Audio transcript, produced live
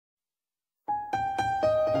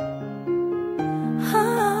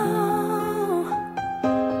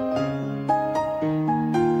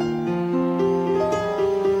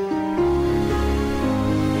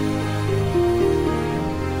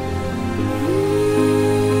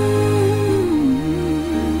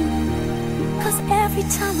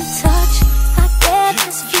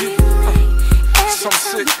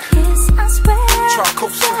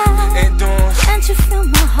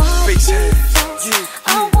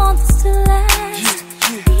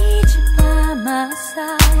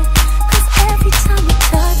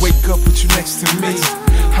next to me.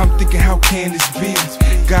 I'm thinking, how can this be?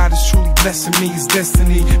 God is truly blessing me, it's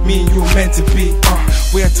destiny. Me and you are meant to be.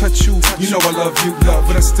 Where I touch you, you know I love you,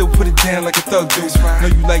 but I still put it down like a thug do. Know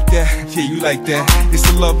you like that, yeah, you like that. It's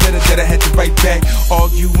a love letter that I had to write back.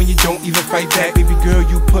 Argue when you don't even fight back. Baby girl,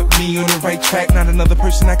 you put me on the right track. Not another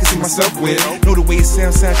person I can see myself with. Know the way it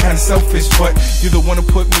sound kinda selfish, but you're the one who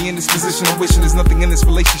put me in this position. I'm wishing there's nothing in this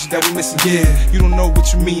relationship that we're missing. Yeah, you don't know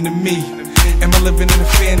what you mean to me. Am I living in a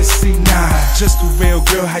fantasy? Nah, just a real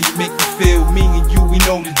girl, how you make me feel. Me and you, we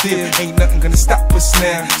know the deal. Ain't nothing gonna stop us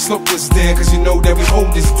now. Slope us down, cause you know that we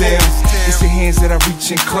hold this down. It's your hands that I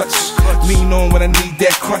reach and clutch. Lean on when I need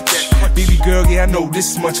that crutch. Baby girl, yeah, I know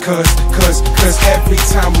this much, cause every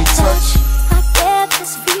time we touch, I get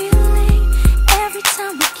this feeling. Every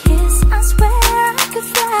time we kiss, I swear I could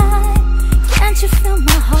fly. Can't you feel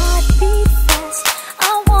my heart beat fast?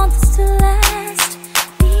 I want this to last.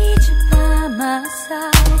 Need you by my side.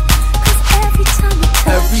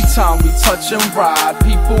 Every time we touch and ride,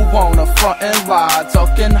 people wanna front and lie,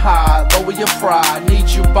 duck and hide, lower your pride. Need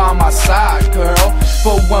you by my side, girl.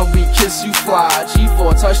 But when we kiss, you fly.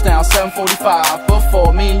 G4 touchdown, 7:45.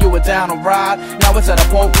 Before me and you were down a ride. Now it's at a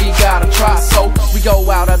point we gotta try. So we go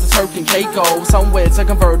out at the Turk and Caicos, somewhere to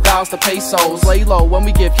convert dollars to pesos. Lay low when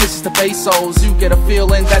we give kisses to pesos. You get a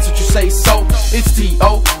feeling, that's what you say. So it's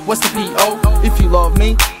T.O. What's the P.O.? If you love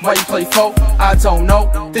me, why you play folk? I don't know.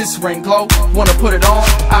 This ring glow, wanna put it on?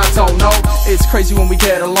 I don't know. It's crazy when we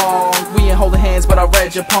get along. We ain't holding hands, but I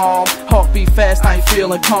read your palm. Heart beat fast, I ain't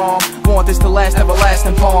feeling calm. Want this to last,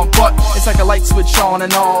 everlasting bond. But it's like a light switch on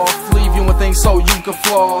and off. Leave you in things so you can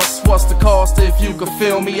floss. What's the cost if you can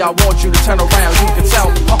feel me? I want you to turn around, you can tell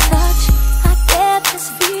me. I get this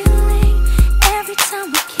feeling. Every time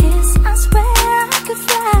we kiss, I swear I could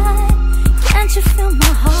fly. Can't you feel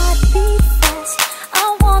my heart beat fast?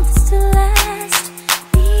 I want this to last.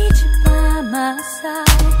 Need you by my side.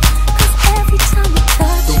 Cause every time we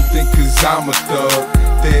touch, don't think cause I'm a thug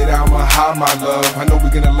that I'ma hide my love. I know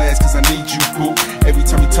we're gonna last cause I need you, boo. Every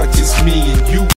time you touch, it's me and you.